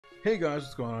Hey guys,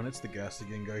 what's going on? It's the Gas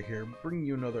Again guy here, bringing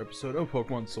you another episode of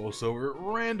Pokemon SoulSilver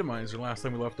Randomizer. Last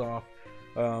time we left off,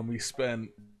 we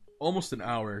spent almost an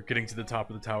hour getting to the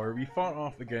top of the tower. We fought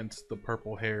off against the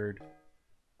purple-haired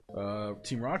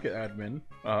Team Rocket admin.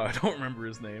 I don't remember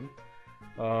his name.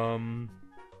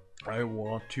 I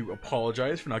want to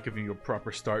apologize for not giving you a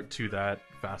proper start to that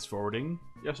fast-forwarding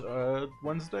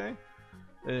Wednesday.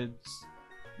 It's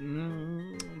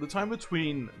the time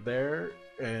between there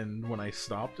and when I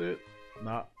stopped it,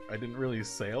 I didn't really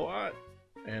say a lot,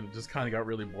 and it just kind of got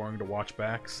really boring to watch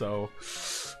back. So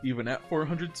even at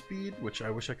 400 speed, which I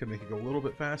wish I could make it go a little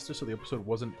bit faster so the episode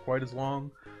wasn't quite as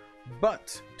long,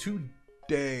 but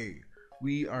today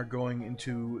we are going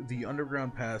into the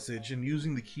underground passage and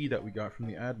using the key that we got from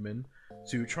the admin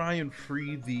to try and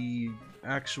free the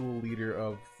actual leader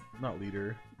of,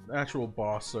 actual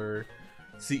boss or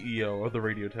CEO of the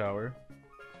radio tower.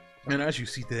 And as you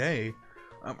see today,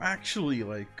 I'm actually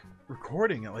like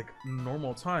recording at like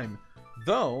normal time,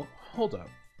 though. Hold up,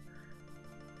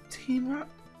 Team Rocket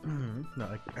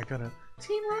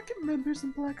members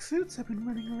in black suits have been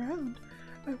running around.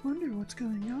 I wonder what's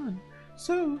going on.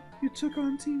 So you took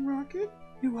on Team Rocket?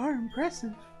 You are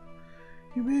impressive.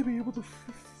 You may be able to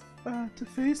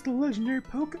face the legendary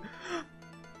Pokemon.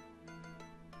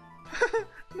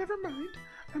 Never mind.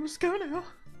 I must go now.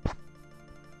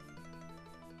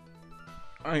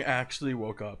 I actually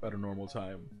woke up at a normal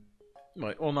time.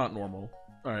 Like, well, not normal.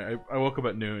 Alright, I woke up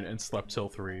at noon and slept till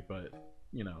 3, but,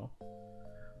 you know.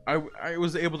 I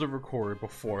was able to record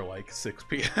before, like, 6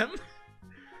 p.m.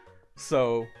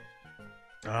 So,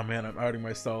 oh man, I'm outing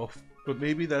myself. But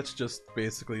maybe that's just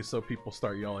basically so people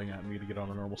start yelling at me to get on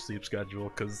a normal sleep schedule,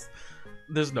 because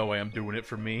there's no way I'm doing it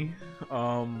for me.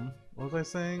 What was I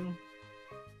saying?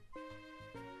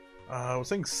 I was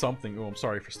saying something. Oh, I'm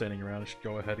sorry for standing around. I should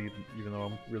go ahead even though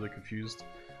I'm really confused.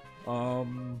 I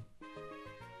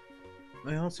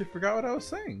honestly forgot what I was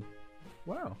saying.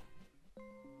 Wow.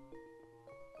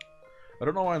 I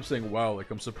don't know why I'm saying wow,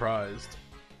 like I'm surprised.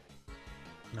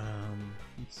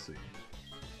 Let's see.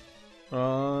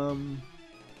 Wow,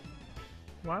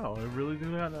 I really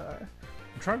do that.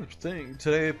 I'm trying to think.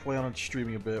 Today I plan on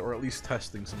streaming a bit, or at least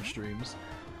testing some streams.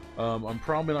 I'm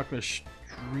probably not going to stream.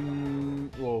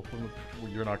 Well,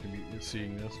 you're not going to be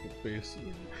seeing this, but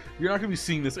basically, you're not going to be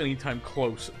seeing this anytime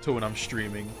close to when I'm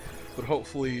streaming. But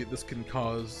hopefully, this can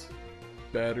cause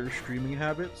better streaming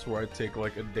habits, where I take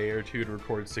like a day or two to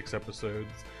record 6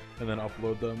 episodes and then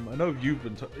upload them. I know you've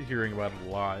been hearing about it a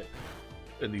lot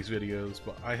in these videos,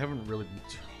 but I haven't really been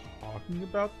talking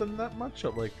about them that much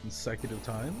at like consecutive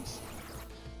times.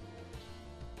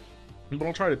 But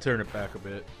I'll try to turn it back a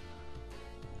bit.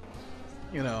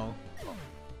 You know,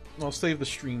 I'll save the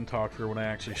stream talk for when I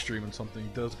actually stream and something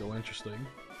does go interesting.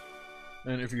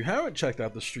 And if you haven't checked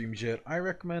out the streams yet, I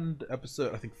recommend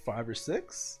episode, I think 5 or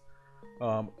 6,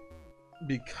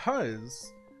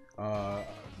 because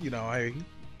you know,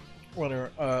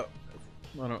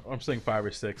 I'm saying 5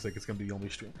 or 6 like it's gonna be the only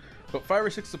stream, but 5 or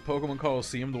 6 of Pokemon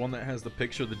Coliseum, the one that has the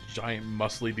picture of the giant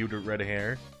muscly dude with red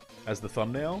hair as the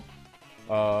thumbnail.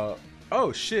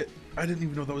 Oh shit, I didn't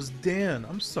even know that was Dan.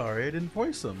 I'm sorry, I didn't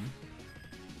voice him.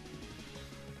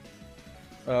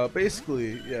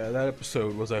 Basically, yeah, that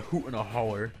episode was a hoot and a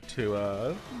holler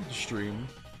to stream.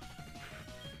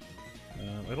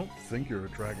 I don't think you're a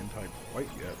dragon type quite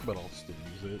yet, but I'll still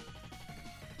use it.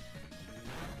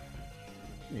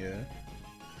 Yeah.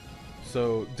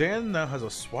 So Dan now has a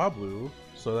Swablu,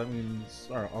 so that means,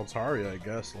 or Altaria, I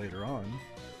guess, later on.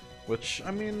 Which,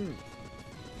 I mean,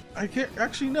 I can't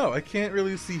actually, no, I can't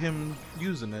really see him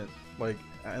using it like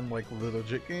in like the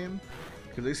legit game,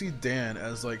 because I see Dan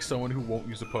as like someone who won't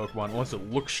use a Pokemon unless it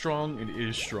looks strong and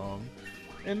is strong,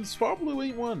 and Swablu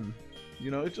ain't one.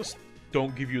 You know, it just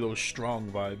don't give you those strong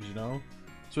vibes. You know,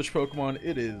 switch Pokemon.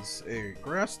 It is a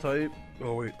Grass type.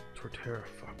 Oh wait, Torterra.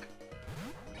 Fuck.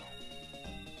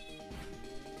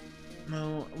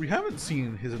 No, we haven't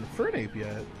seen his Infernape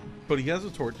yet, but he has a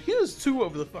Tort. He has 2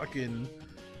 of the fucking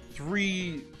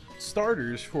 3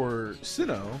 starters for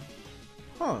Sinnoh.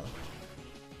 Huh.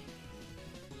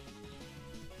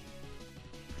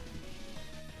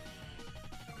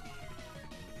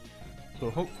 So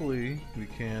hopefully we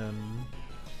can,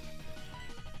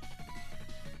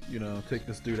 you know, take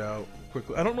this dude out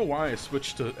quickly. I don't know why I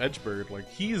switched to Edgebird. Like,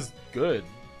 he's good.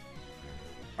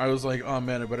 I was like, oh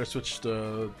man, I better switch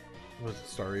to, was it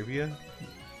Staravia?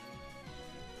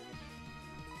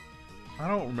 I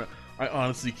don't remember. I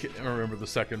honestly can't remember the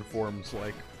second form's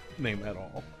like name at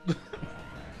all.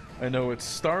 I know it's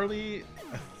Starly,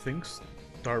 I think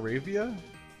Staravia,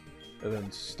 and then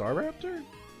Staraptor?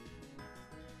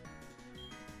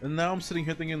 And now I'm sitting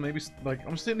here thinking maybe, like,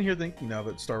 I'm sitting here thinking now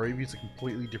that Staravi's a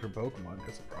completely different Pokemon,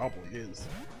 because it probably is.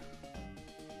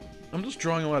 I'm just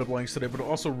drawing a lot of blanks today, but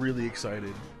also really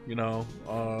excited, you know?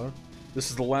 This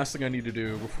is the last thing I need to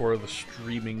do before the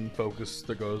streaming focus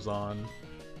that goes on.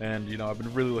 And, you know, I've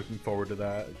been really looking forward to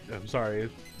that. I'm sorry, I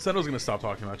said I was going to stop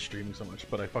talking about streaming so much,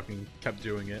 but I fucking kept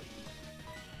doing it.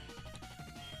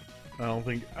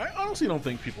 I honestly don't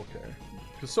think people care.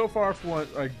 Because so far, from what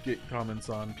I get comments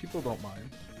on, people don't mind.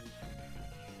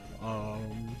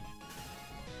 I'm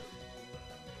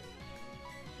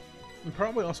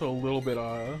probably also a little bit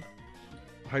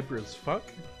hyper as fuck,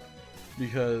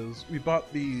 because we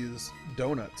bought these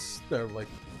donuts that are like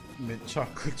mint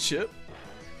chocolate chip,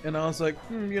 and I was like,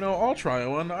 you know, I'll try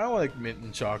one. I like mint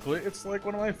and chocolate. It's like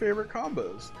one of my favorite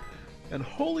combos. And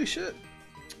holy shit,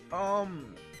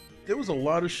 it was a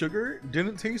lot of sugar,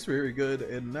 didn't taste very good,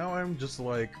 and now I'm just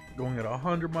like going at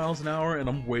 100 miles an hour and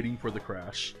I'm waiting for the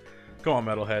crash. Come on,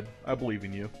 Metalhead, I believe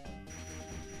in you.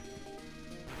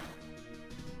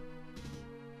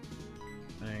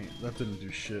 Hey, that didn't do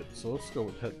shit, so let's go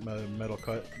with Metal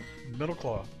Claw.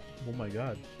 Oh my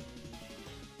god.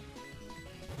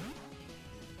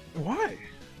 Why?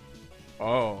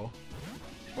 Oh.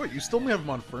 Wait, you still only have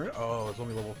him on Fern? Oh, it's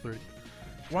only level 30.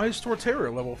 Why is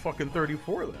Torterra level fucking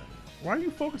 34 then? Why are you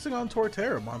focusing on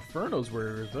Torterra? Monferno's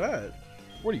where is that?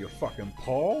 What are you, fucking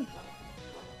Paul?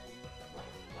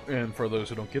 And for those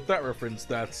who don't get that reference,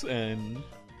 that's a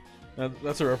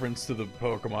reference to the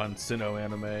Pokemon Sinnoh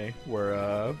anime,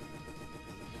 where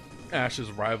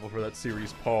Ash's rival for that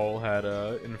series, Paul, had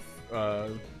a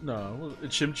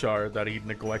Chimchar that he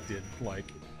neglected like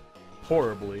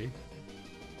horribly,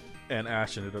 and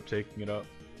Ash ended up taking it up.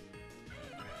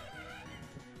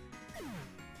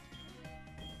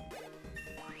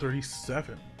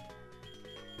 $37.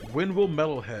 When will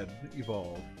Metalhead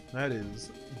evolve? That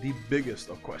is the biggest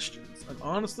of questions. And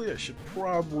honestly, I should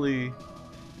probably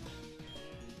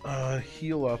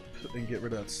heal up and get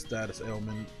rid of that status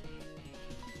ailment.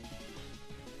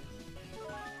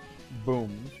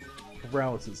 Boom.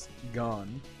 Paralysis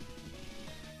gone.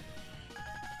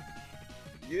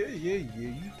 Yeah.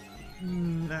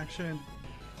 Action.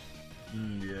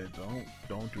 Yeah,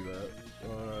 don't do that.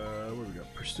 What do we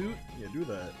got? Pursuit? Yeah, do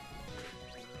that.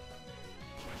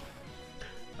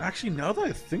 Actually, now that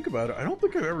I think about it, I don't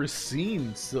think I've ever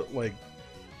seen, like,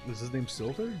 is his name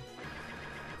Silver?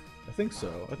 I think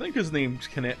so. I think his name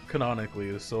canonically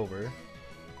is Silver.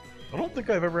 I don't think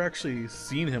I've ever actually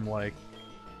seen him, like,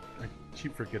 I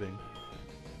keep forgetting.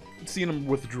 I've seen him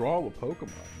withdraw a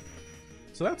Pokemon.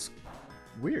 So that's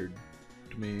weird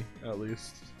to me, at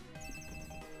least.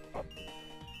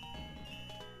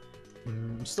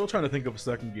 I'm still trying to think of a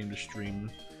second game to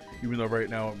stream, even though right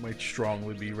now it might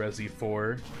strongly be Resi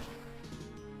 4.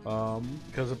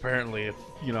 Because apparently, if,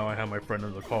 you know, I have my friend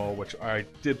in the call, which I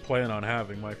did plan on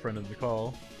having my friend in the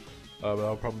call, but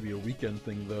that'll probably be a weekend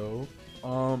thing though.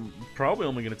 Probably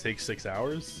only gonna take 6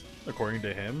 hours, according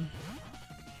to him.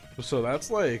 So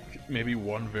that's like maybe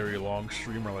one very long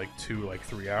stream or like 2 like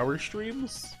 3-hour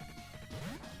streams.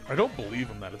 I don't believe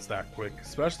him that it's that quick,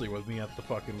 especially with me at the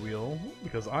fucking wheel,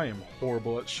 because I am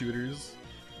horrible at shooters.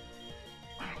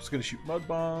 I was gonna shoot Mud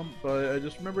Bomb, but I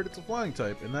just remembered it's a flying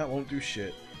type, and that won't do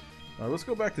shit. Let's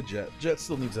go back to Jet. Jet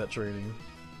still needs that training.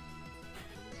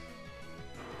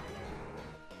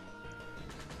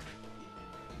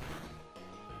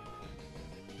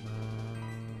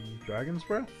 Dragon's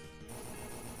Breath?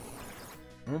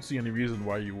 I don't see any reason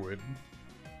why you would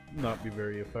not be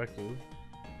very effective.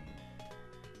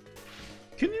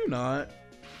 Can you not?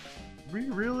 Are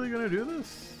you really gonna do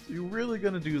this? Are you really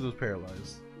gonna do those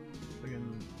paralyzed?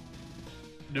 Fucking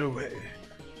no way.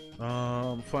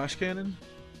 Flash cannon?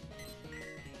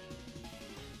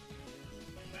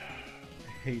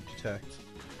 I hate Detect.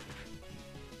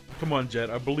 Come on, Jet,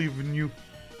 I believe in you.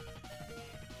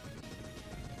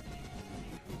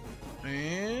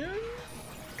 And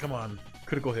come on,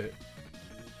 critical hit.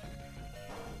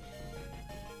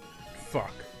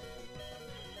 Fuck.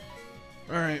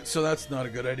 Alright, so that's not a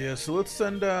good idea. So let's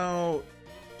send out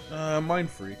Mind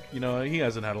Freak. You know, he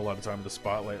hasn't had a lot of time in the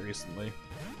spotlight recently.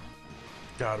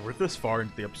 God, we're this far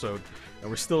into the episode, and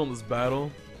we're still in this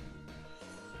battle.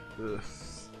 Ugh.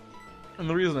 And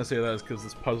the reason I say that is because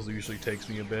this puzzle usually takes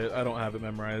me a bit. I don't have it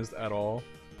memorized at all.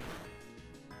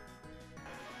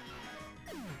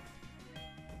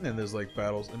 And there's like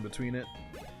battles in between it.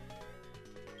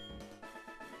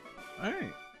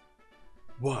 Alright.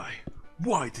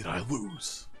 Why did I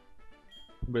lose?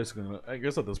 I'm basically gonna, I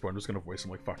guess at this point I'm just gonna voice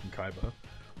him like fucking Kaiba.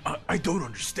 I don't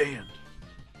understand.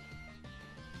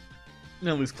 And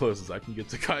at least close as I can get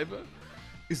to Kaiba.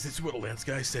 Is this what Lance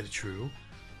guy said true?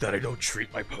 That I don't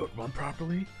treat my Pokemon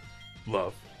properly?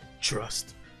 Love,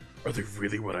 trust, are they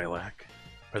really what I lack?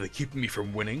 Are they keeping me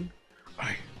from winning?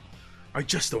 I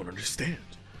just don't understand.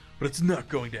 But it's not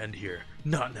going to end here.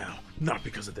 Not now. Not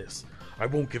because of this. I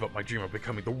won't give up my dream of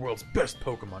becoming the world's best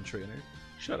Pokemon trainer.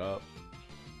 Shut up.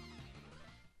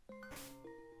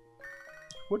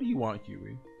 What do you want,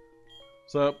 Huey?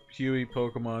 Sup, Huey,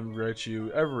 Pokemon,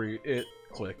 Raichu,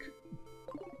 click.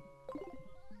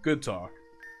 Good talk.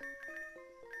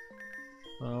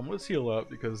 Let's heal up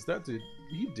because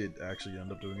he did actually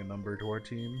end up doing a number to our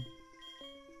team.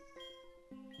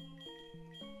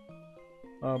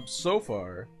 So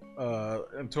far,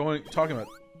 I'm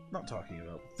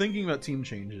thinking about team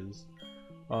changes.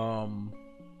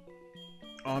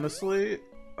 Honestly,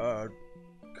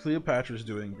 Cleopatra's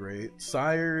doing great.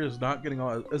 Sire is not getting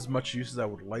as much use as I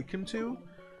would like him to.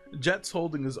 Jet's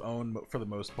holding his own for the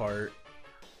most part.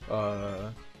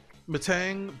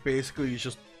 Matang basically is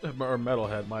just, or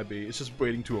Metalhead might be, it's just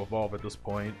waiting to evolve at this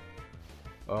point.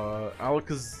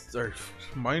 Alakazam,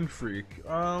 Mind Freak,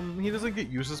 he doesn't get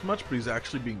used as much, but he's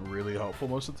actually being really helpful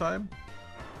most of the time.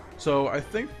 So I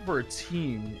think for a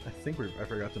team, I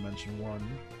forgot to mention one.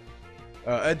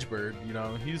 Edgebird, you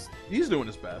know, he's doing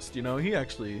his best. You know, he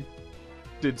actually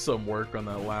did some work on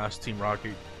that last Team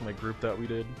Rocket group that we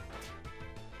did.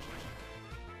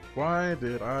 Why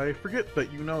did I forget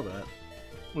that you know that?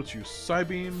 Let's use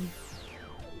Psybeam.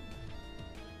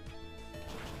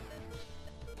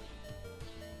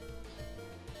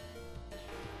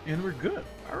 And we're good.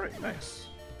 Alright, nice.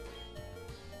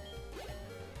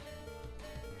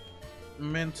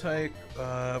 Mantike,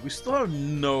 we still have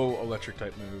no electric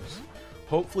type moves.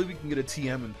 Hopefully we can get a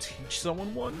TM and teach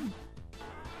someone one.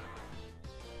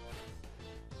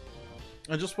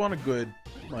 I just want a good,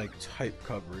 type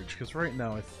coverage, because right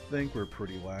now I think we're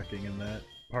pretty lacking in that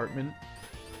department.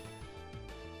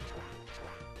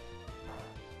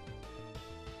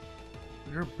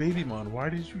 You're a Babymon, why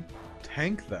did you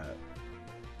tank that?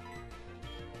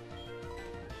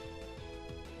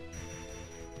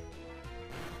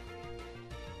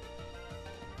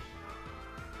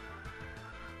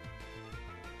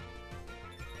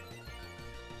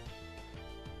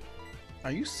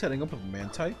 Are you setting up a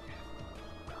Mantike?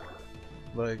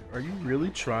 Are you really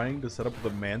trying to set up the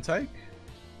Mantike?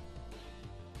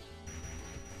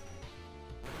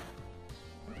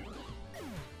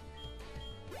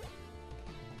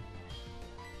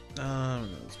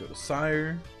 Let's go to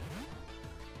Sire.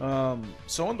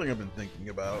 So one thing I've been thinking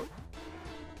about,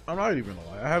 I'm not even gonna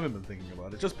lie, I haven't been thinking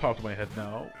about it, just popped in my head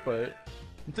now, but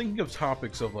I'm thinking of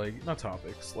topics of not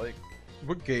topics,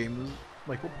 what games,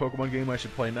 what Pokemon game I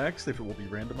should play next, if it will be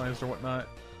randomized or whatnot.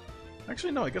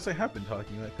 Actually, no, I guess I have been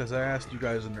talking about it, because I asked you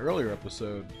guys in an earlier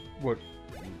episode what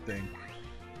you think.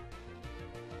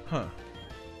 Huh.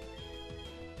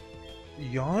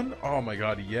 Yawn? Oh my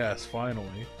god, yes,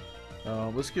 finally.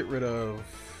 Let's get rid of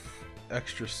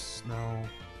extra snow.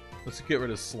 Let's get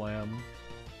rid of Slam.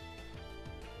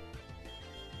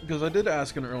 Because I did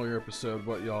ask in an earlier episode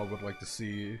what y'all would like to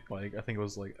see. I think it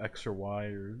was X or Y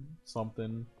or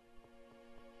something.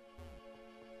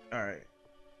 Alright.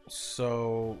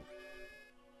 So...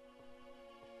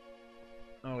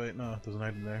 oh wait, no, there's an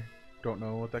item there. Don't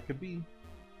know what that could be.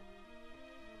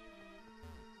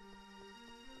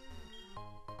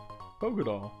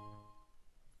 Pokédoll.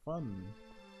 Fun.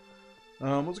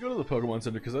 Let's go to the Pokemon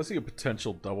Center because I see a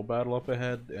potential double battle up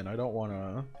ahead, and I don't want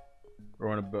to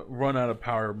run out of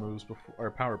power moves before,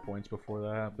 or power points before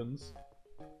that happens.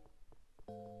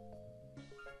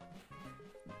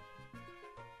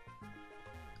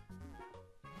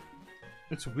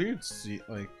 It's weird to see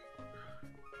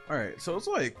alright, so it's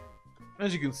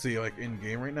as you can see in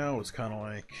game right now, it's kind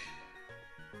of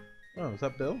oh, is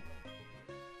that Bill?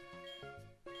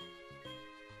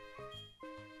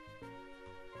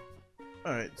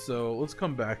 Alright, so let's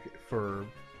come back for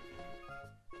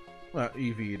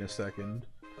EV in a second.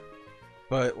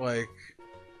 But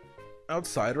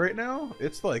outside right now,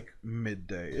 it's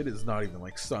midday. It is not even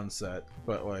sunset,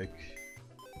 but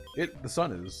the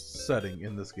sun is setting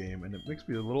in this game, and it makes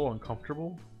me a little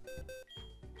uncomfortable.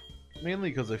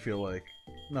 Mainly because I feel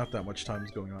not that much time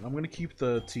is going on. I'm gonna keep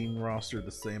the team roster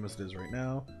the same as it is right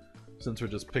now, since we're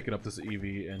just picking up this EV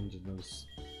engine is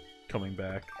coming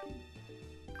back.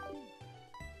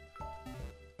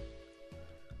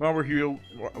 While we're here,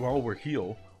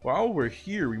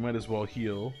 we might as well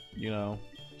heal, you know,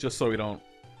 just so we don't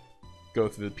go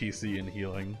through the PC and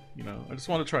healing, you know. I just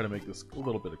want to try to make this a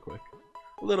little bit of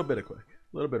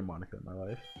Monica in my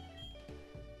life.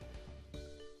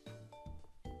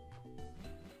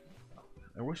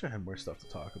 I wish I had more stuff to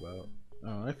talk about.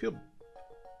 I feel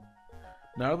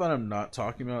Now that I'm not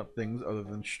talking about things other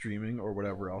than streaming or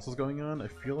whatever else is going on, I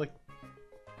feel like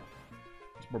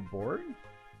it's more boring.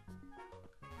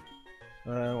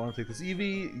 I want to take this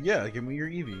Eevee. Yeah, give me your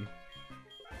Eevee.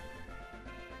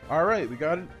 Alright, we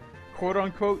got it.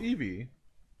 Quote-unquote Eevee.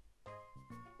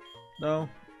 No.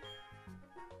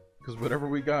 Because whatever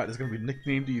we got is going to be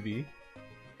nicknamed Eevee.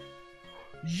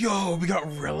 Yo, we got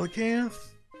Relicanth?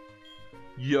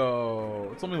 Yo,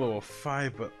 it's only level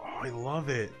 5, but oh, I love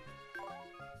it.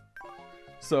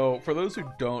 So, for those who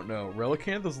don't know,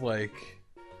 Relicanth is like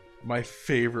my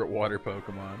favorite water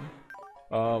Pokemon.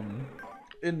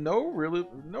 In no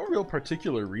real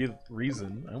particular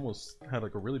reason. I almost had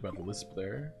like a really bad lisp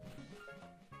there.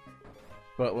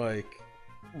 But like,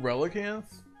 Relicanth,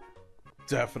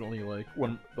 definitely like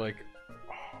when like,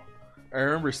 oh, I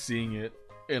remember seeing it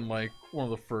in like one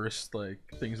of the first like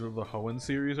things of the Hoenn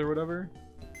series or whatever,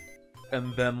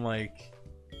 and then like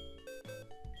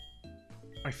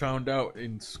I found out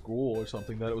in school or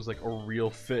something that it was like a real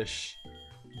fish,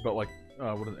 but like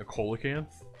what is it, a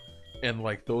coelacanth, and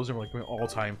like those are like my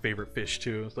all-time favorite fish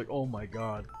too. It's like, oh my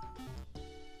god.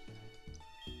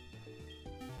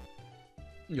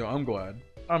 Yo, I'm glad.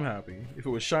 I'm happy. If it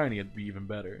was shiny, it'd be even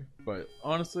better. But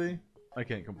honestly, I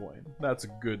can't complain. That's a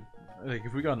good. Like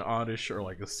if we got an Oddish or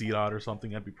like a Seedot or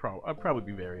something, I'd probably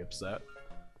be very upset.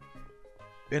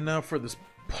 And now for this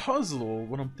puzzle,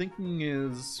 what I'm thinking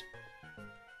is,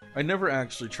 I never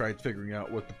actually tried figuring out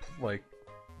what the like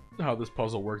how this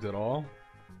puzzle worked at all.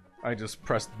 I just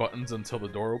pressed buttons until the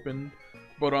door opened.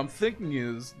 But what I'm thinking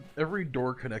is every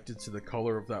door connected to the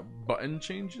color of that button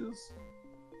changes.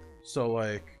 So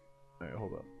like, wait,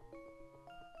 hold up.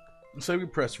 Say we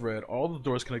press red, all the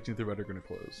doors connecting to red are gonna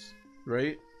close,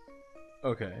 right?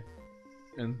 Okay.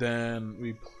 And then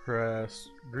we press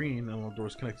green, and all the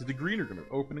doors connected to green are gonna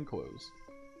open and close.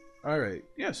 Alright,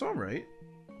 yeah, so I'm right.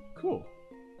 Cool.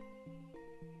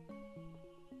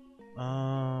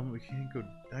 We can't go,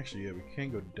 actually, yeah, we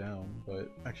can go down, but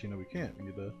actually, no, we can't. We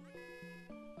need to.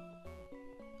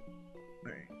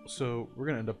 Alright, so we're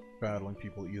gonna end up battling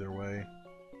people either way.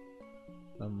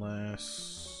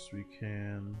 Unless we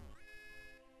can.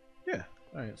 Yeah,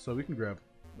 alright, so we can grab.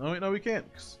 No, wait, no, we can't.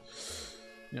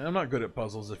 Yeah, I'm not good at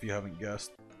puzzles if you haven't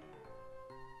guessed.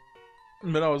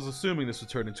 But I was assuming this would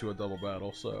turn into a double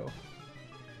battle, so.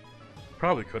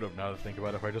 Probably could have, now to think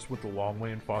about it, if I just went the long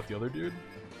way and fought the other dude.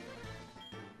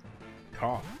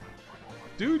 Cop.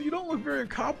 Dude, you don't look very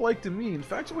cop-like to me. In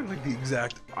fact, you look like the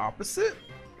exact opposite.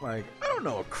 Like, I don't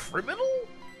know, a criminal?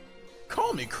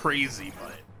 Call me crazy,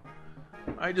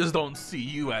 but I just don't see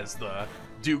you as the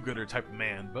do-gooder type of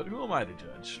man, but who am I to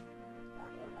judge?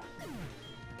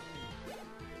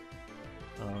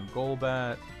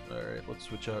 Golbat. Alright, let's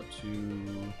switch out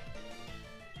to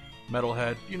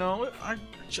Metalhead. You know, I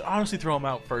should honestly throw him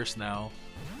out first now,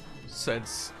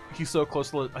 since he's so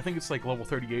close to, I think it's like level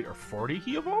 38 or 40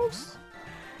 he evolves?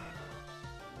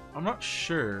 I'm not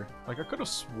sure. Like, I could have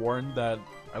sworn that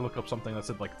I looked up something that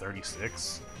said like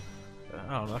 36. I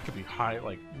don't know, that could be high,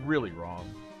 like, really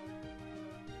wrong.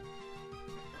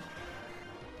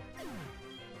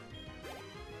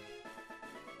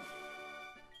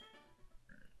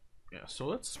 Yeah, so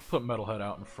let's put Metalhead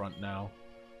out in front now.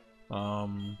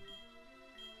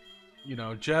 You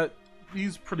know, Jet,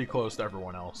 he's pretty close to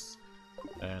everyone else.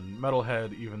 And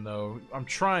Metalhead, even though I'm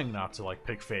trying not to, like,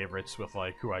 pick favorites with,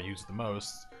 like, who I use the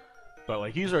most, but,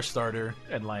 like, he's our starter,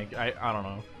 and, like, I don't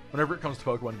know. Whenever it comes to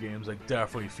Pokemon games, I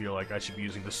definitely feel like I should be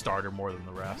using the starter more than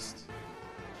the rest.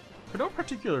 For no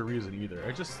particular reason either.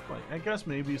 I just, like, I guess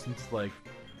maybe since, like,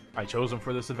 I chose him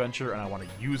for this adventure and I want to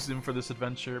use him for this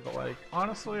adventure, but, like,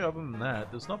 honestly, other than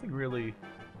that, there's nothing really...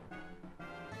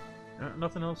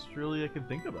 nothing else really I can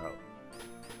think about.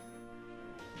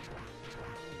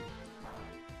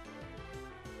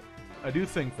 I do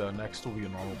think, though, next will be a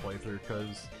normal playthrough,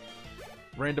 because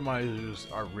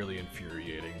randomizers are really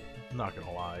infuriating. Not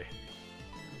gonna lie.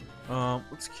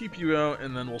 Let's keep you out,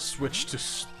 and then we'll switch to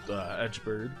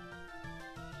Edgebird.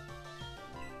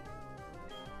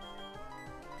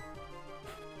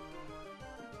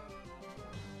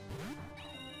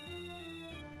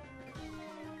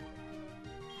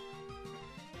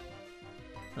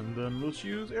 And then let's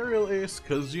use Aerial Ace,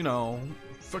 because, you know,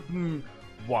 fucking...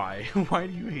 Why? Why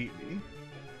do you hate me?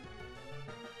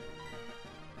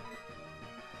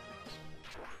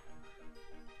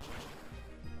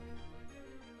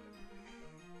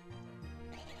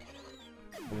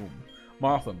 Boom.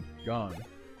 Motham, gone.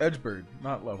 Edgebird,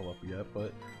 not level up yet,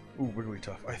 but... Ooh, really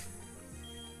tough. I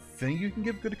think you can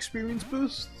give good experience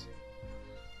boosts?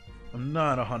 I'm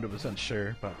not 100%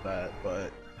 sure about that,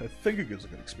 but I think it gives a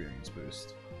good experience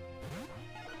boost.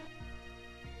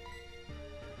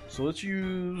 So let's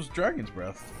use Dragon's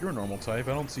Breath. You're a normal type.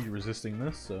 I don't see you resisting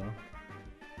this, so...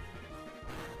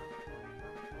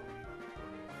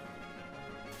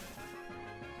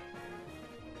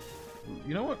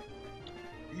 You know what?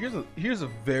 Here's a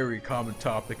very common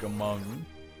topic among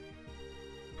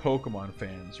Pokemon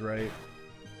fans, right?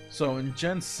 So in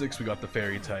Gen 6 we got the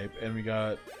Fairy type, and we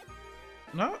got...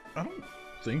 I don't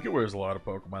think it wears a lot of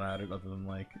Pokemon at it, other than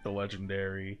like the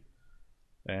Legendary,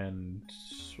 and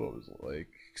what was it, like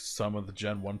some of the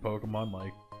Gen 1 Pokemon,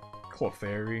 like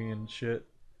Clefairy and shit.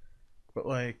 But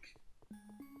like,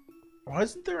 why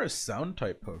isn't there a Sound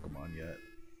type Pokemon yet?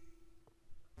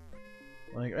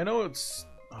 Like, I know it's...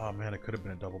 Oh man, it could have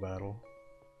been a double battle.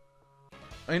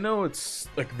 I know it's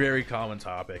like very common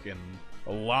topic and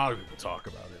a lot of people talk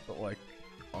about it, but like,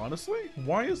 honestly,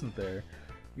 why isn't there?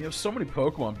 You have so many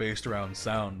Pokemon based around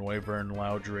sound: Noivern,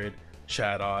 Loudred,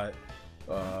 Chatot.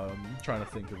 Trying to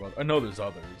think of other. I know there's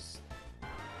others.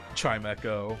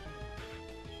 Chimecho.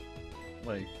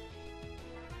 Like,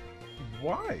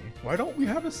 why? Why don't we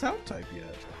have a sound type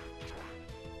yet?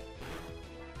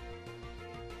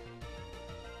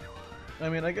 I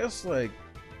mean, I guess like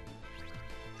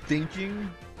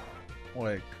thinking,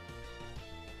 like,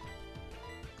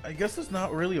 I guess there's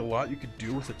not really a lot you could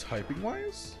do with it typing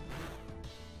wise.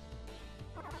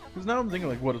 Because now I'm thinking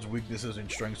like what its weaknesses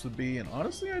and strengths would be, and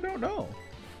honestly I don't know.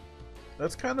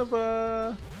 That's kind of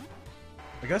I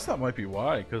guess that might be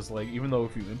why, because like even though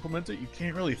if you implement it, you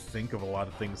can't really think of a lot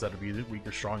of things that would be weak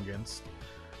or strong against.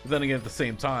 But then again, at the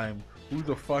same time, who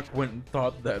the fuck went and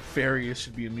thought that Fairies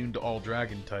should be immune to all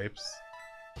dragon types?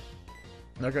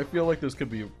 Like, I feel like there could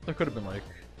have been like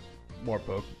more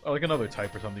like another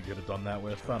type or something you could have done that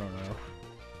with. I don't know.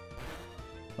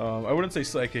 I wouldn't say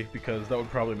Psychic, because that would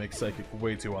probably make Psychic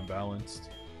way too unbalanced.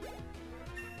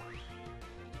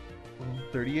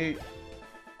 38.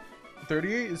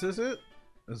 38? Is this it?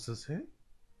 Is this it?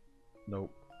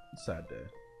 Nope. Sad day.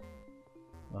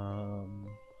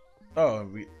 Oh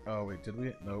wait, did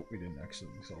we? Nope, we didn't actually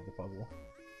solve the puzzle.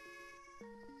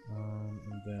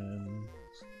 And then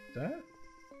that?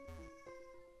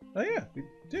 Oh yeah, we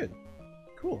did.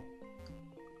 Cool.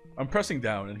 I'm pressing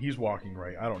down and he's walking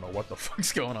right. I don't know what the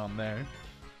fuck's going on there.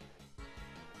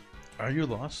 Are you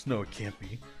lost? No, it can't be.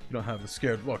 You don't have the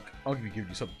scared look. I'll give you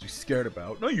something to be scared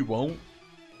about. No, you won't.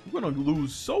 You're gonna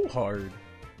lose so hard.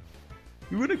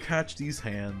 You're gonna catch these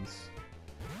hands.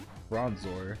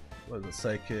 Bronzor. What is it?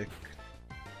 Psychic.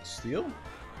 Steel?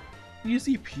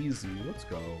 Easy peasy. Let's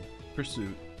go.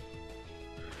 Pursuit.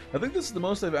 I think this is the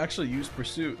most I've actually used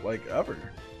Pursuit, like, ever.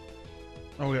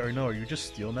 Oh wait, or no, are you just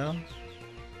Steel now?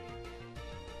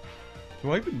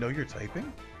 Do I even know you're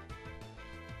typing?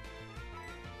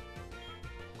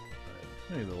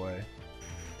 Either way.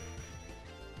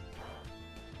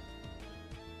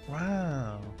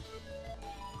 Wow.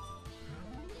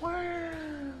 Wow.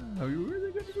 Are you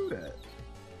really gonna do that?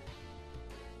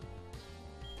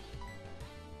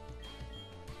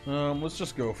 Let's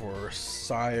just go for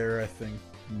Sire. I think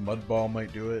Mudball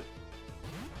might do it.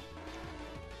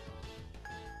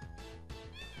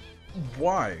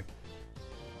 Why?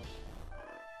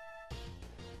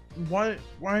 Why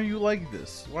are you like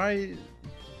this? Why?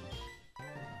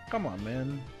 Come on,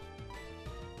 man.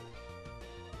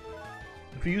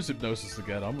 If you use Hypnosis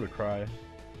again, I'm gonna cry.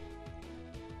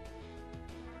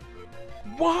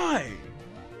 Why?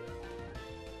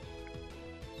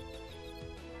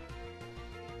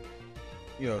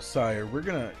 Yo, Sire, we're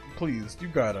gonna... Please, you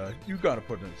gotta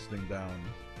put this thing down.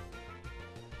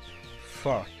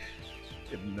 Fuck.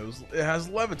 It has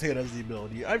Levitate as the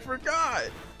ability. I forgot!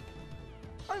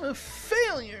 I'm a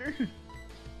failure!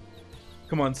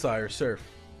 Come on, Sire, surf.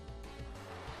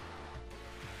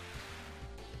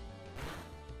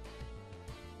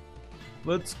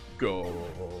 Let's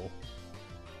go.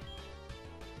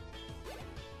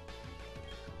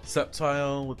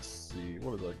 Sceptile, let's see,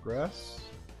 what is that, grass?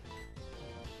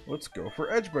 Let's go for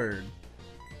Edgebird.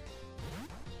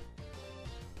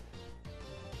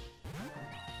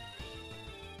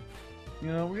 You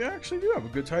know, we actually do have a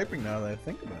good typing now that I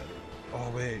think about it. Oh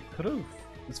wait, could've...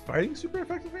 Is fighting super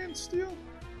effective against Steel?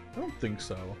 I don't think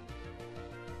so.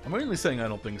 I'm mainly saying I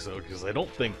don't think so because I don't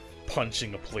think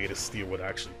punching a plate of steel would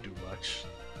actually do much.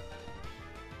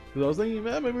 Because I was thinking,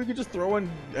 man, maybe we could just throw in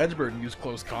Edgebird and use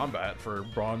close combat for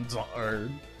Bronze... or...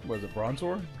 what is it,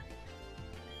 Bronzor?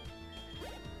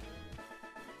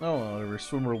 Oh, whatever.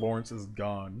 Swimmer Lawrence is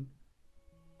gone.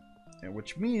 And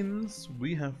which means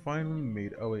we have finally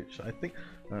made... Oh, wait, I think...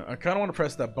 I kind of want to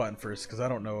press that button first, because I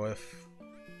don't know if...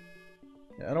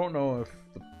 Yeah, I don't know if...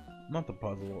 Not the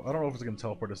puzzle. I don't know if it's going to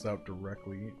teleport us out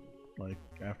directly, like,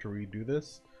 after we do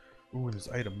this. Ooh, there's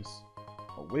items.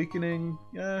 Awakening,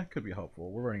 yeah, could be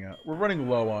helpful. We're running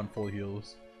low on full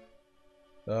heals.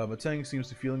 Matang seems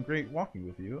to be feeling great walking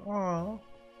with you. Aww.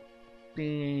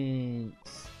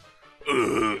 Thanks.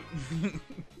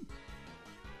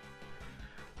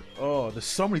 Oh, there's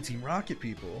so many Team Rocket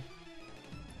people.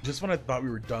 Just when I thought we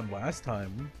were done last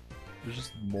time, there's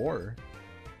just more.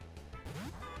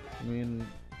 I mean,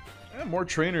 yeah, more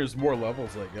trainers, more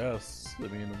levels, I guess. I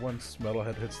mean, once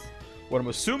Metalhead hits what I'm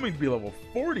assuming to be level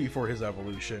 40 for his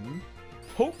evolution,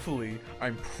 hopefully,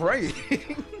 I'm praying,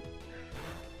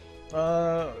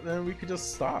 then we could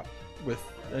just stop with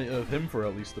him for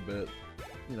at least a bit.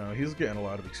 You know, he's getting a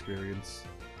lot of experience,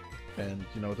 and,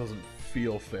 you know, it doesn't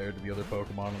feel fair to the other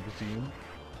Pokemon on the team.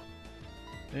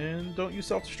 And don't use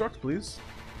self-destruct, please.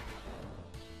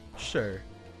 Sure.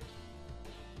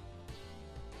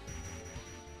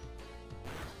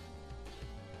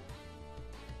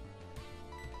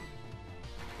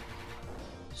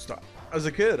 Stop. As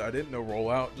a kid, I didn't know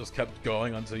rollout just kept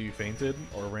going until you fainted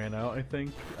or ran out, I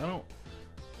think. I don't...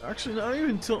 Actually,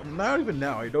 not even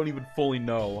now, I don't even fully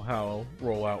know how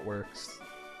rollout works.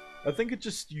 I think it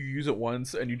just, you use it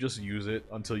once and you just use it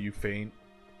until you faint,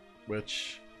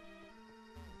 which...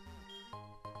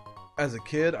 As a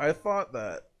kid, I thought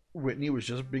that Whitney was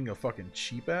just being a fucking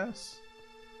cheap ass.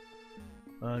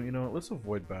 You know, let's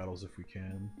avoid battles if we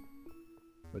can.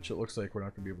 Which it looks like we're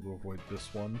not going to be able to avoid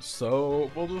this one, so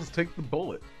we'll just take the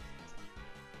bullet.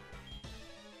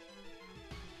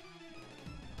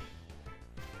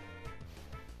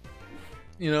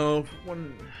 You know,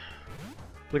 on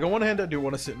one hand I do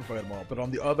want to sit and fight them all, but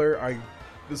on the other,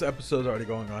 this episode's already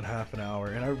going on half an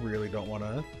hour, and I really don't want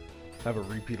to have a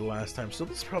repeat of last time, so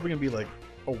this is probably going to be like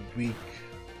a week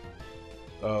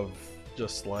of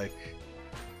just like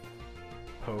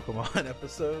Pokemon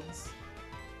episodes.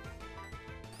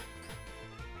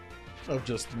 Of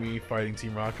just me fighting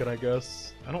Team Rocket, I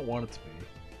guess. I don't want it to be.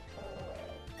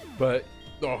 But,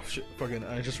 oh shit, fucking,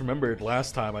 I just remembered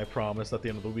last time I promised at the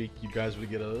end of the week you guys would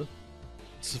get a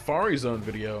Safari Zone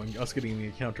video and us getting the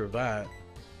encounter of that.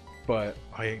 But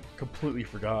I completely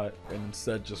forgot and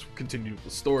instead just continued with the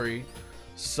story.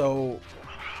 So,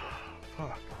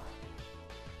 fuck.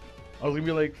 I was gonna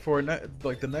be like, for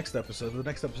the next episode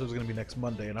is gonna be next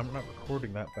Monday, and I'm not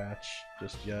recording that batch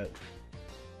just yet.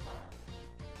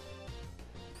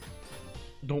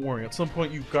 Don't worry, at some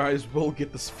point you guys will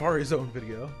get the Safari Zone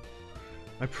video.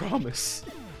 I promise.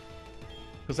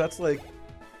 Because that's like,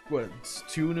 what, it's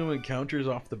 2 new encounters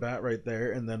off the bat right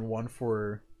there, and then 1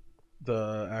 for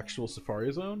the actual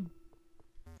Safari Zone?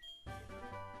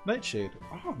 Nightshade.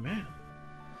 Oh, man.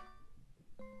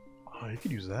 Oh, you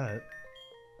could use that.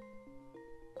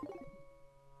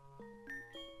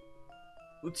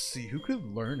 Let's see, who could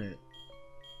learn it?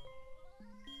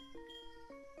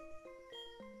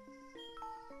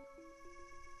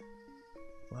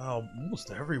 Wow,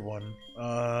 almost everyone.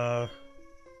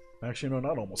 Actually, no,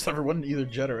 not almost everyone. Either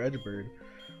Jet or Edgebird.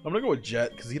 I'm gonna go with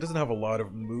Jet because he doesn't have a lot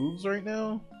of moves right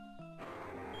now.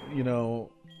 You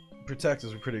know, Protect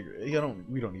is pretty. We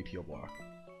don't need Heal Block.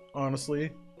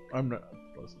 Honestly, I'm not.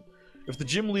 Listen, if the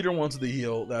gym leader wants the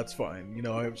heal, that's fine. You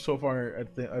know, so far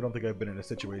I don't think I've been in a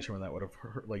situation where that would have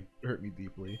hurt me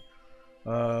deeply.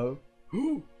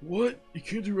 What? You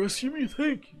came to rescue me?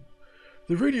 Thank you.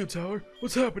 The radio tower.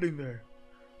 What's happening there?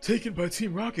 Taken by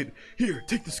Team Rocket. Here,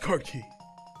 take this card key.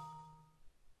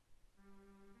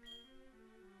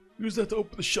 Use that to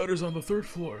open the shutters on the 3rd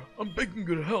floor. I'm begging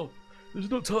you to help. There's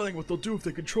no telling what they'll do if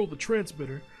they control the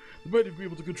transmitter. They might even be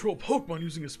able to control Pokemon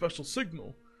using a special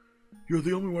signal. You're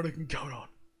the only one I can count on.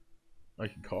 I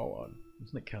can call on.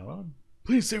 Isn't it count on?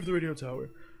 Please save the radio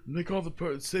tower and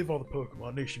save all the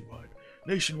Pokemon nationwide.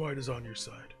 Nationwide is on your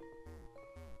side.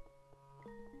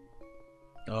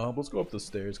 Let's go up the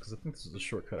stairs because I think this is a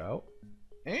shortcut out.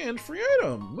 And free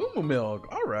item! Moo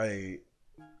Milk! Alright.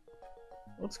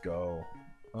 Let's go.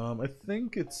 I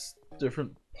think it's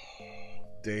different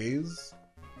days.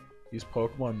 These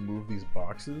Pokemon move these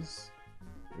boxes.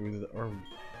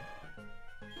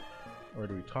 Or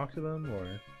do we talk to them,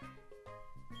 or...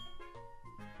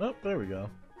 Oh, there we go.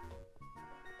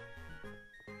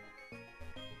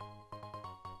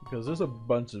 Because there's a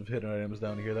bunch of hidden items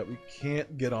down here that we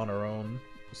can't get on our own,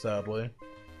 sadly.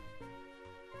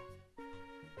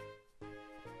 I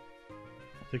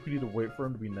think we need to wait for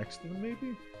him to be next to them,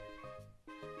 maybe?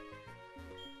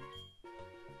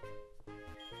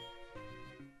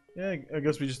 Yeah, I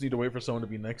guess we just need to wait for someone to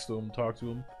be next to him, talk to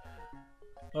him.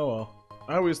 Oh well.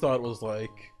 I always thought it was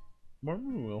like... I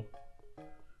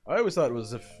always thought it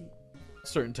was if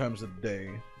certain times of the day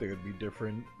they would be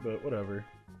different, but whatever.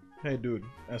 Hey dude,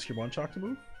 ask your Machop to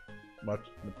move?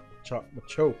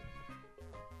 Macho.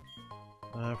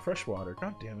 Freshwater.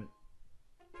 God damn it.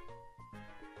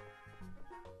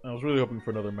 I was really hoping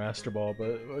for another Master Ball,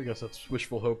 but I guess that's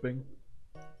wishful hoping.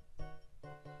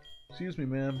 Excuse me,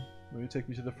 ma'am. Will you take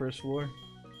me to the first floor?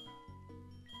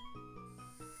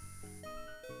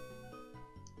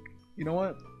 You know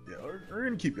what? Yeah, we're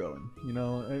gonna keep going. You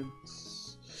know,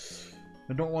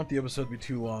 I don't want the episode to be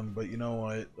too long, but you know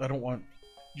what? I don't want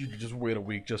you to just wait a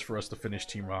week just for us to finish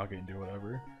Team Rocket and do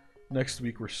whatever. Next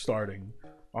week we're starting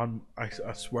on, I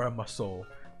swear on my soul,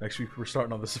 next week we're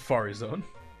starting on the Safari Zone.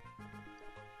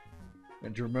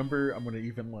 And do you remember, I'm gonna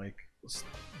even like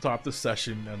stop the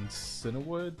session on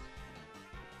Cinnawood?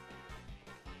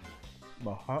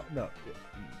 No.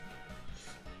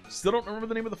 Still don't remember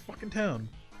the name of the fucking town.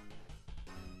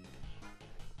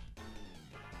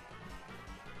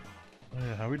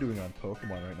 Yeah, how are we doing on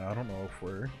Pokemon right now? I don't know if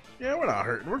we're... Yeah, we're not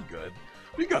hurting. We're good.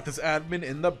 We got this admin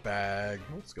in the bag.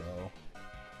 Let's go.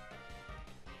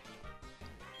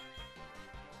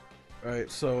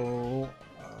 Alright, so...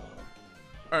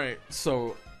 Alright,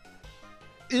 so...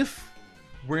 If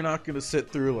we're not gonna sit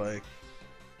through, like,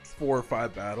 4 or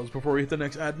 5 battles before we hit the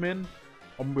next admin,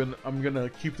 I'm gonna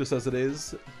keep this as it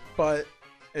is. But,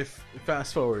 if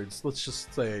fast forwards, let's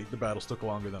just say the battles took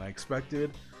longer than I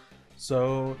expected.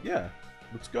 So, yeah,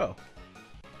 let's go.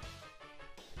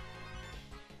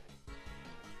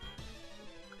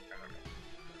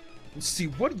 Let's see,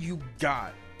 what do you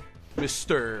got,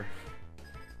 Mr.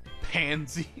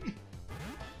 Pansy?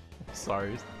 I'm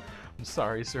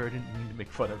sorry, sir, I didn't mean to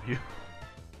make fun of you.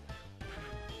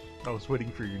 I was waiting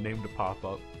for your name to pop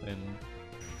up, and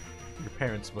your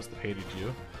parents must have hated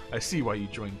you. I see why you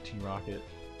joined Team Rocket.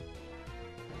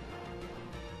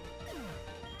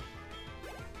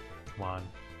 Come on.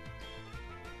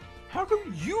 How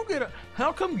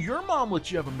come your mom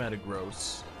let you have a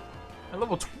Metagross at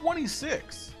level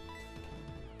 26?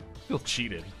 I feel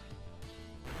cheated.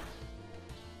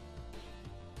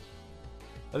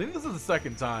 I think this is the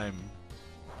second time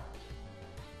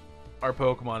our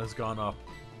Pokemon has gone up.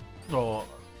 Well,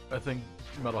 I think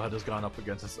Metalhead has gone up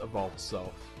against its evolved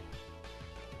self.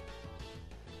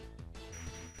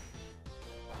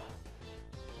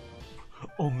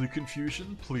 Only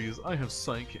confusion? Please, I have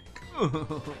Psychic.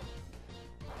 Oh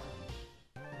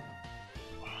my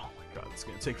god, it's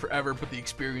gonna take forever, but the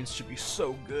experience should be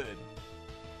so good.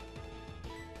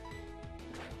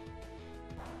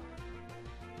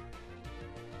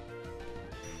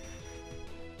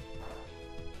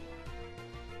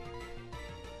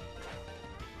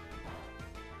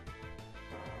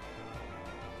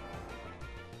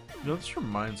 You know, this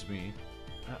reminds me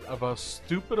of how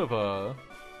stupid of a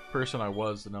person I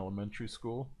was in elementary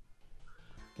school.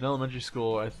 In elementary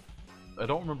school, I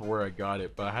don't remember where I got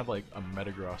it, but I had like a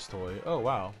Metagross toy. Oh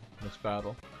wow, nice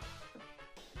battle.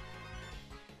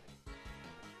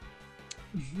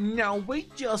 Now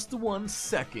wait just 1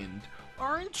 second.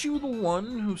 Aren't you the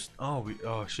one who's... Oh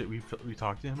shit, we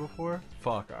talked to him before?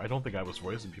 Fuck, I don't think I was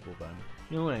voicing people then.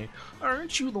 Anyway,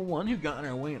 aren't you the one who got in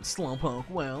our way at Slowpoke?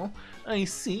 Well, I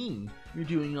see. You're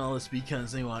doing all this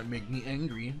because they want to make me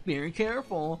angry. Very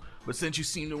careful. But since you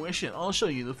seem to wish it, I'll show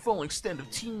you the full extent of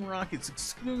Team Rocket's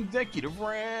executive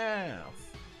wrath.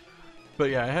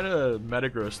 But yeah, I had a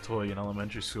Metagross toy in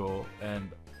elementary school,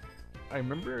 and I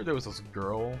remember there was this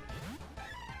girl...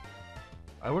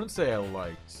 I wouldn't say I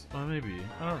liked. Well, maybe.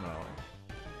 I don't know.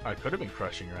 I could have been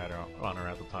crushing on her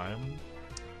at the time.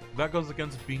 That goes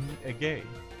against being a gay.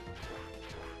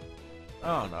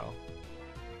 I don't know.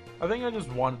 I think I just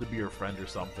wanted to be her friend or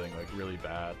something, like, really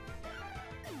bad.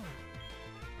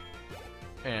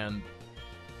 And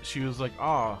she was like,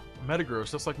 "Ah,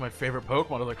 Metagross, that's like my favorite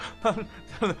Pokemon." I was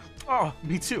like, "Oh,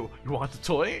 me too. You want the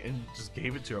toy?" And just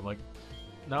gave it to her. I'm like,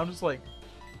 now I'm just like,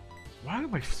 why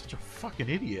am I such a fucking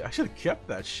idiot? I should have kept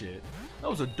that shit. That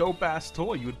was a dope-ass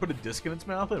toy. You would put a disc in its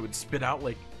mouth and it would spit out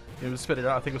like... It would spit it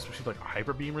out. I think it was like a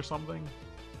Hyper Beam or something.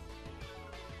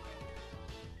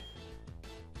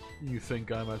 You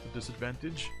think I'm at the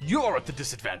disadvantage? You're at the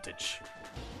disadvantage!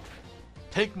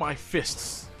 Take my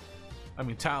fists. I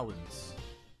mean talons.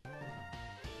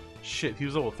 Shit, he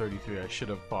was level 33. I should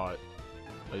have bought...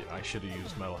 I should have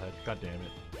used Metalhead. God damn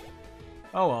it.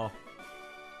 Oh well.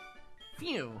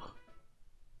 Phew.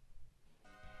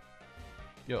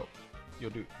 Yo,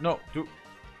 dude. No, dude.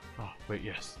 Oh, wait,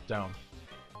 yes. Down.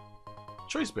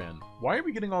 Choice band. Why are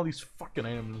we getting all these fucking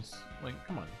items? Like,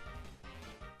 come on.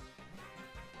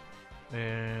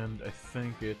 And I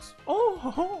think it's...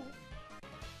 Oh!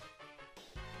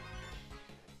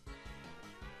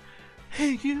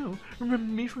 Hey, you!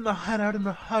 Remember me from the hideout in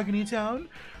Mahogany Town?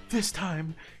 This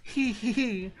time,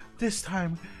 this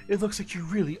time, it looks like you're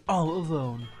really all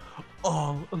alone.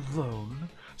 All alone.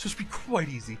 So it should be quite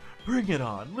easy. Bring it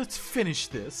on. Let's finish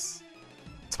this.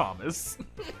 Thomas.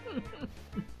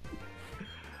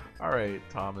 Alright,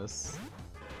 Thomas.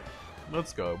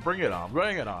 Let's go. Bring it on.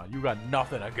 Bring it on. You got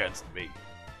nothing against me.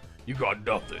 You got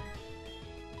nothing.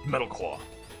 Metal Claw.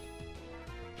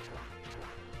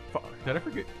 Fuck. Did I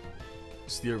forget?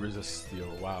 Steel resist steel.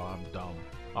 Wow, I'm dumb.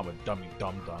 I'm a dummy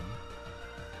dumb.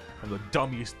 I'm the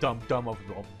dummiest dumb of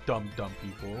dumb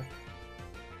people.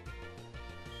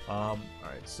 Alright,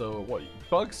 so what?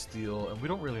 Bug steel, and we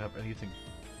don't really have anything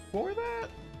for that?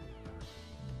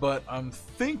 But I'm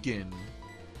thinking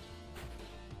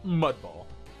Mud Ball.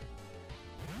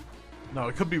 No,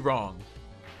 it could be wrong,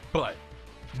 but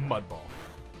Mud Ball.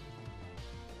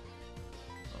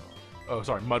 Oh,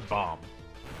 sorry, Mud Bomb.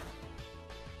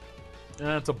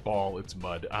 It's a ball, it's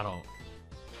mud. I don't...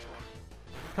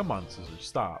 Come on, Scissors,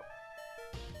 stop.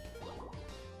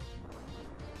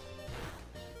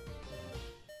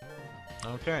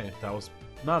 Okay, that was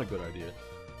not a good idea.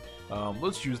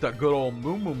 Let's use that good old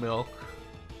Moo Moo Milk.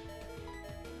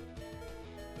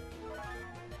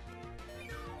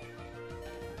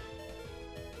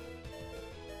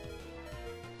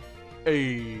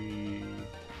 Hey,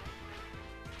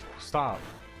 stop.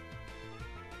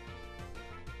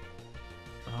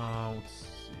 Let's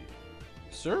see.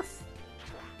 Surf?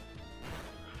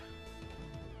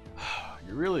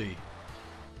 You're really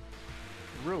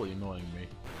annoying me.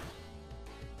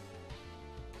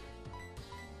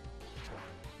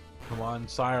 Come on,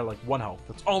 sire, like 1 health.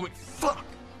 That's all we. Fuck!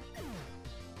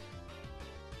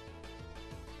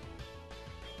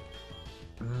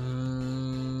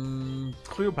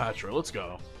 Cleopatra, let's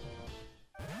go.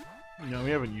 You know, we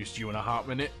haven't used you in a hot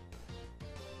minute.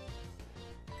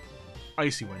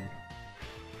 Icy Wind.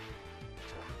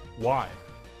 Why?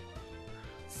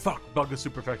 Fuck, Bug is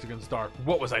super effective against Dark.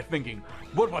 What was I thinking?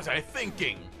 What was I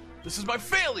thinking? This is my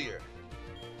failure!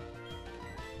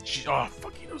 Oh,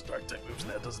 fuck, he knows Dark type moves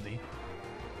now, doesn't he?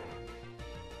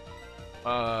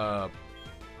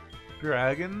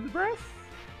 Dragon Breath?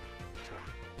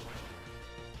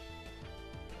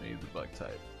 He's the Bug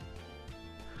type.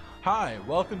 Hi,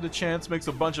 welcome to Chance Makes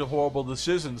a Bunch of Horrible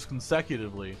Decisions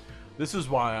Consecutively. This is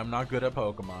why I'm not good at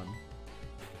Pokemon.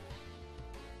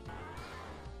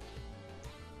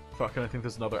 Fucking, I think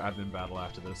there's another admin battle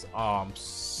after this. Oh, I'm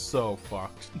so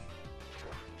fucked.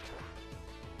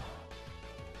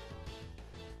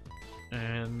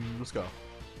 And let's go.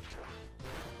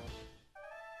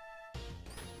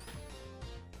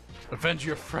 Avenge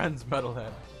your friends,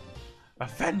 Metalhead.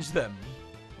 Avenge them!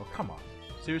 Oh, come on.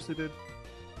 Seriously, dude?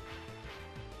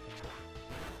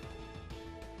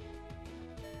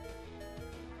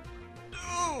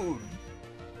 Dude!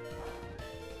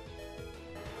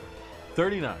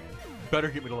 39. Better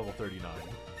get me to level 39.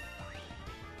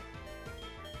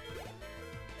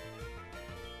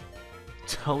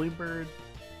 Tullybird?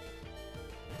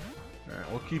 Alright,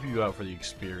 we'll keep you out for the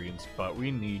experience, but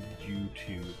we need you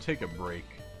to take a break.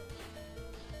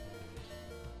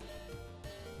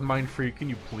 Mind Freak, can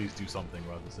you please do something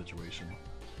about the situation?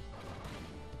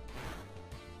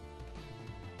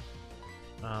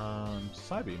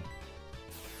 Psybeam.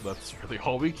 That's really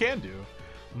all we can do.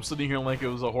 I'm sitting here like it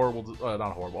was a horrible,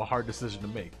 not horrible, a hard decision to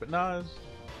make, but nah. It's...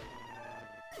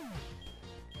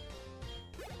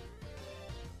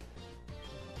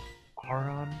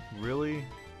 Aron? Really?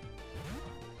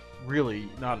 Really?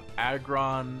 Not an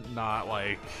Aggron, not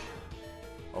like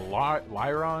a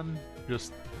Lyron?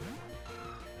 Just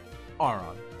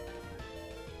Aron.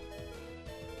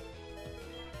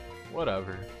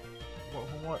 Whatever.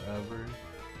 Whatever.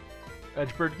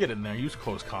 Edgebird, get in there. Use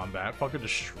close combat. Fucking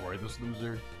destroy this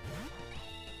loser.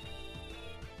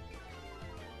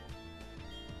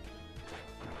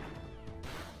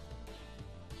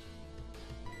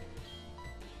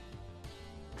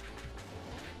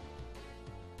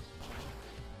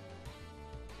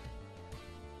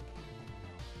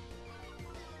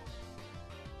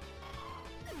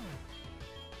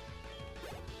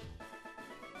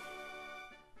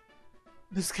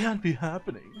 This can't be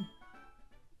happening.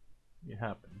 It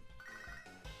happened.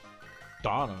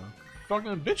 Donna?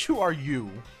 Fucking bitch, who are you?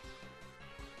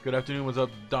 Good afternoon, what's up,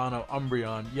 Donna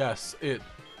Umbreon? Yes, it.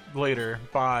 Later.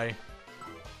 Bye.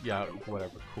 Yeah,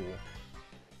 whatever. Cool.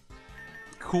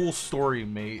 Cool story,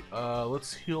 mate.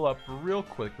 Let's heal up real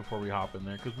quick before we hop in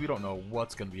there, because we don't know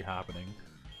what's gonna be happening.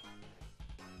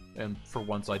 And for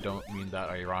once, I don't mean that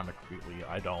ironically.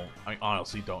 I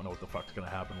honestly don't know what the fuck's gonna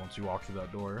happen once you walk through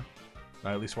that door.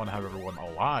 I at least want to have everyone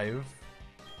alive.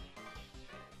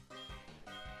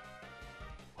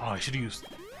 Oh, I should have used...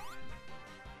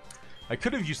 I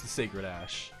could have used the Sacred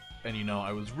Ash. And, you know,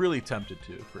 I was really tempted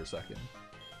to for a second.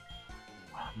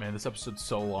 Man, this episode's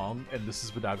so long, and this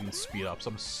is without even speed ups.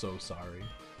 I'm so sorry.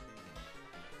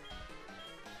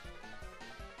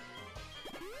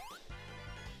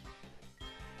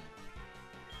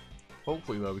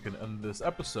 Hopefully, though, we can end this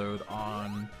episode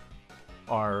on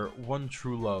our one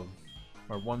true love,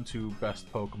 our 1-2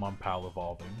 best Pokemon pal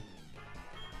evolving.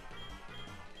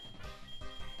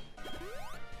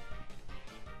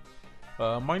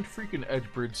 Mind Freak and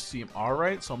Edgebird seem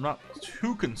alright, so I'm not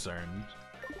too concerned.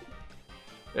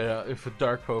 If a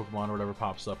dark Pokemon or whatever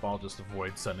pops up, I'll just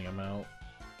avoid sending them out.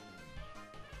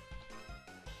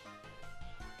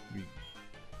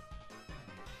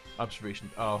 Observation.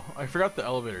 Oh, I forgot the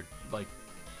elevator, like,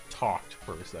 talked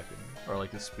for a second. Or,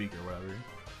 like, the speaker or whatever.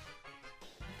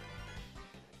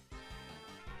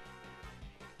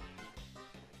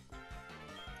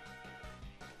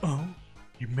 Oh,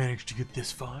 you managed to get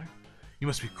this far? You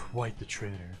must be quite the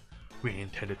trainer. We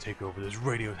intend to take over this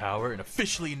radio tower and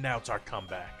officially announce our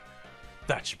comeback.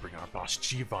 That should bring our boss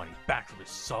Giovanni back from his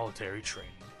solitary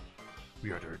training.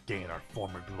 We are to regain our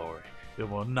former glory. It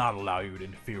will not allow you to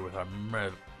interfere with our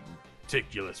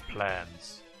meticulous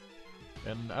plans.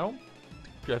 And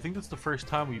I think that's the first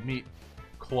time we meet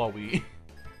Chloe.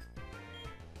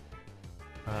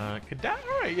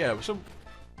 Alright, yeah, so...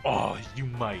 Oh, you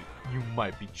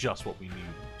might be just what we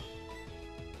need.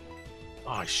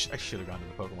 Oh, I should have gone to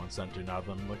the Pokemon Center now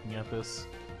that I'm looking at this.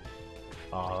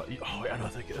 I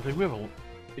think we have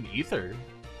an Ether.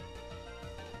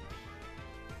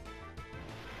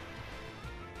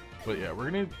 But yeah, we're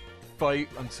gonna fight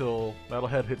until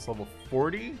Metalhead hits level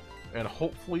 40, and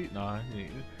hopefully,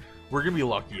 we're gonna be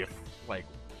lucky if, like,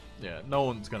 yeah, no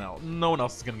one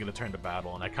else is gonna get a turn to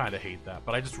battle, and I kind of hate that.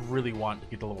 But I just really want to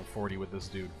get to level 40 with this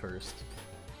dude first.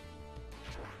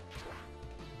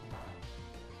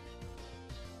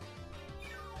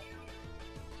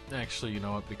 Actually, you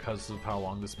know what? Because of how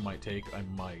long this might take, I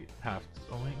might have to...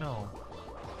 Oh, wait, no.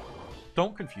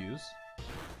 Don't confuse.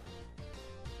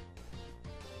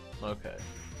 Okay.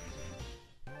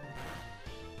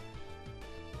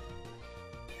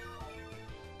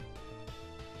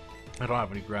 I don't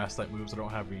have any grass-type moves. I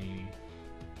don't have any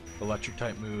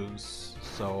electric-type moves.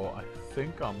 So I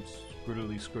think I'm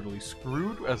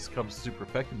screwed as it comes to super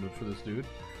effective moves for this dude.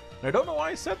 And I don't know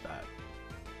why I said that.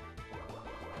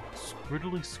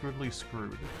 Scriddly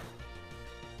screwed.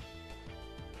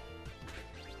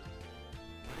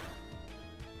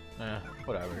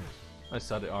 Whatever. I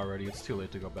said it already. It's too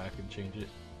late to go back and change it.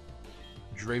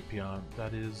 Drapion.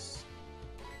 That is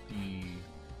the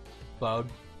Bug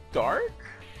Dark?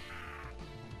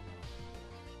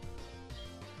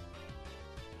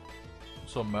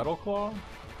 So Metal Claw?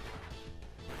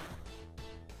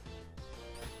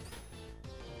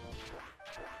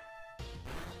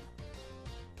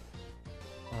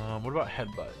 What about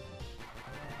Headbutt?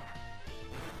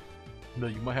 No,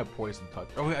 you might have Poison Touch.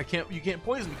 Oh, you can't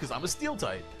poison me because I'm a Steel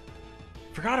type.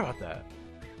 Forgot about that.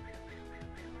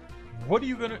 What are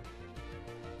you gonna...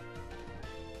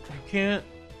 You can't...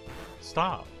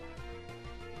 Stop.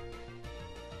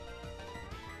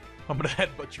 I'm gonna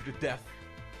headbutt you to death.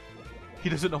 He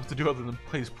doesn't know what to do other than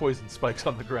place poison spikes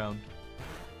on the ground.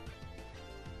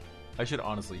 I should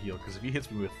honestly heal, because if he hits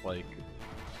me with, like...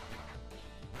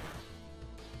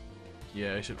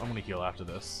 Yeah, I'm gonna heal after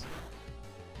this.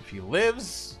 If he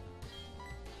lives...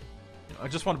 You know, I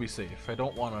just want to be safe. I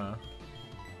don't want to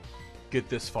get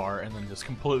this far and then just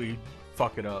completely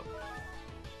fuck it up.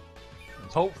 And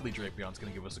hopefully Drapion's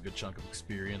gonna give us a good chunk of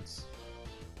experience.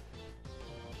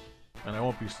 And I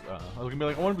won't be... I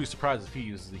wouldn't be surprised if he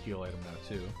uses the heal item now,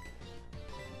 too.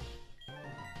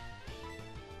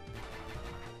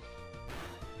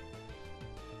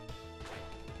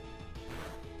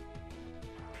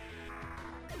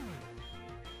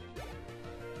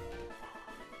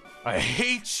 I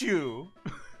hate you!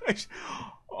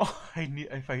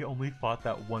 If I only fought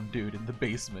that one dude in the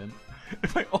basement.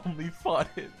 If I only fought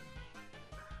it.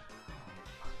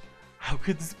 How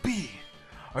could this be?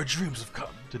 Our dreams have come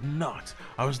to naught.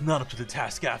 I was not up to the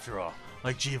task after all.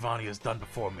 Like Giovanni has done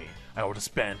before me, I will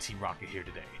disband Team Rocket here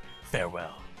today.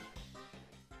 Farewell.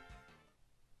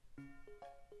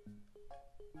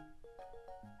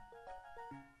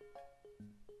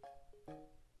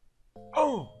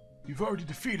 Oh! You've already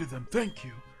defeated them, thank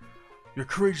you. Your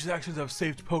courageous actions have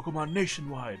saved Pokemon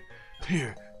nationwide.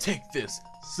 Here, take this.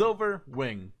 Silver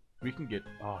Wing. We can get...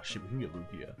 Oh shit, we can get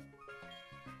Lugia.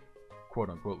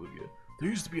 Quote-unquote Lugia. There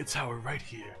used to be a tower right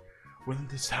here. When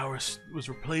this tower was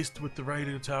replaced with the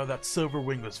radio tower, that silver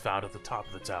wing was found at the top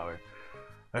of the tower.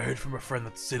 I heard from a friend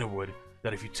that's Cinewood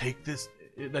that if you take this,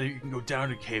 that you can go down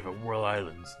to a cave at Whirl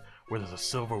Islands, where there's a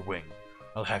silver wing.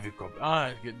 I'll have you go...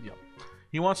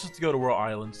 He wants us to go to World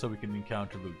Island so we can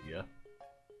encounter Lugia.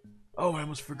 Oh, I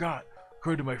almost forgot.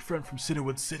 According to my friend from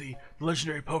Cinnawood City, the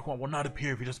legendary Pokemon will not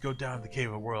appear if you just go down to the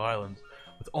cave of World Island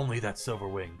with only that silver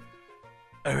wing.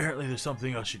 Apparently there's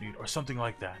something else you need, or something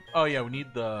like that. Oh yeah, we need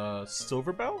the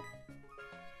Silver Bell?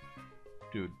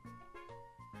 Dude.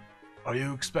 Are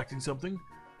you expecting something?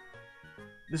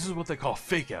 This is what they call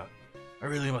fake out. I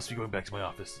really must be going back to my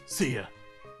office. See ya.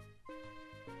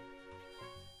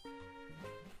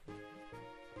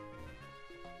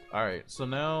 Alright, so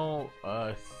now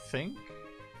I think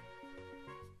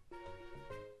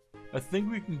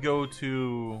we can go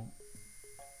to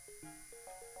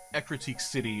Ecruteak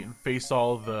City and face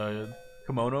all the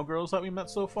kimono girls that we met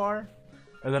so far.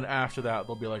 And then after that,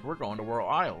 they'll be like, we're going to World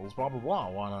Isles, blah, blah, blah.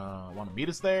 Wanna meet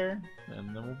us there?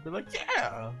 And then we'll be like,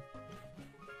 yeah!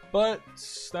 But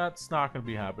that's not going to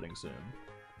be happening soon.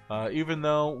 Even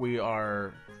though we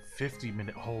are 50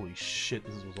 minutes... Holy shit,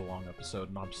 this was a long episode,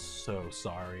 and I'm so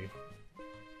sorry.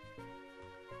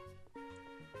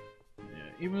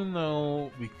 Yeah, even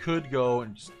though we could go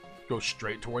and just go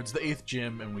straight towards the 8th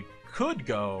gym, and we could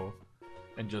go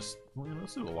and just... Well,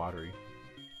 let's do a lottery.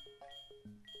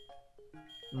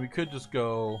 We could just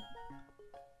go,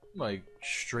 like,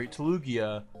 straight to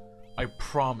Lugia. I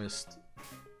promised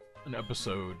an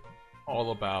episode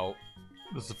all about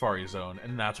the Safari Zone,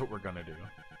 and that's what we're gonna do.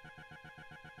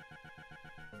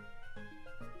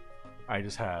 I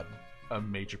just had a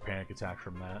major panic attack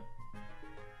from that.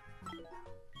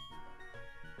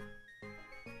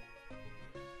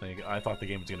 Like, I thought the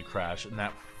game was gonna crash, and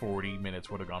that 40 minutes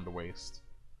would have gone to waste.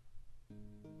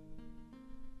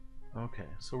 Okay,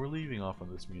 so we're leaving off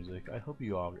on this music. I hope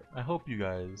you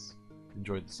guys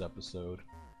enjoyed this episode.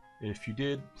 If you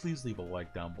did, please leave a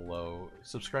like down below.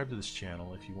 Subscribe to this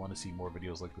channel if you want to see more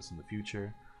videos like this in the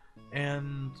future.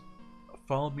 And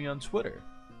follow me on Twitter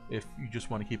if you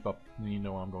just want to keep up and you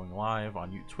know when I'm going live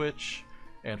on Twitch.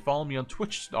 And follow me on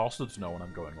Twitch also to know when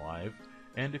I'm going live.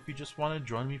 And if you just want to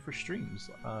join me for streams,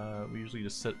 we usually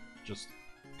just sit, just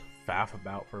faff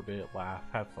about for a bit, laugh,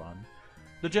 have fun.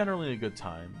 They're generally a good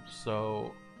time,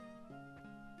 so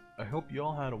I hope you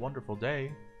all had a wonderful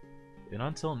day, and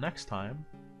until next time,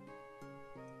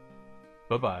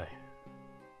 bye-bye.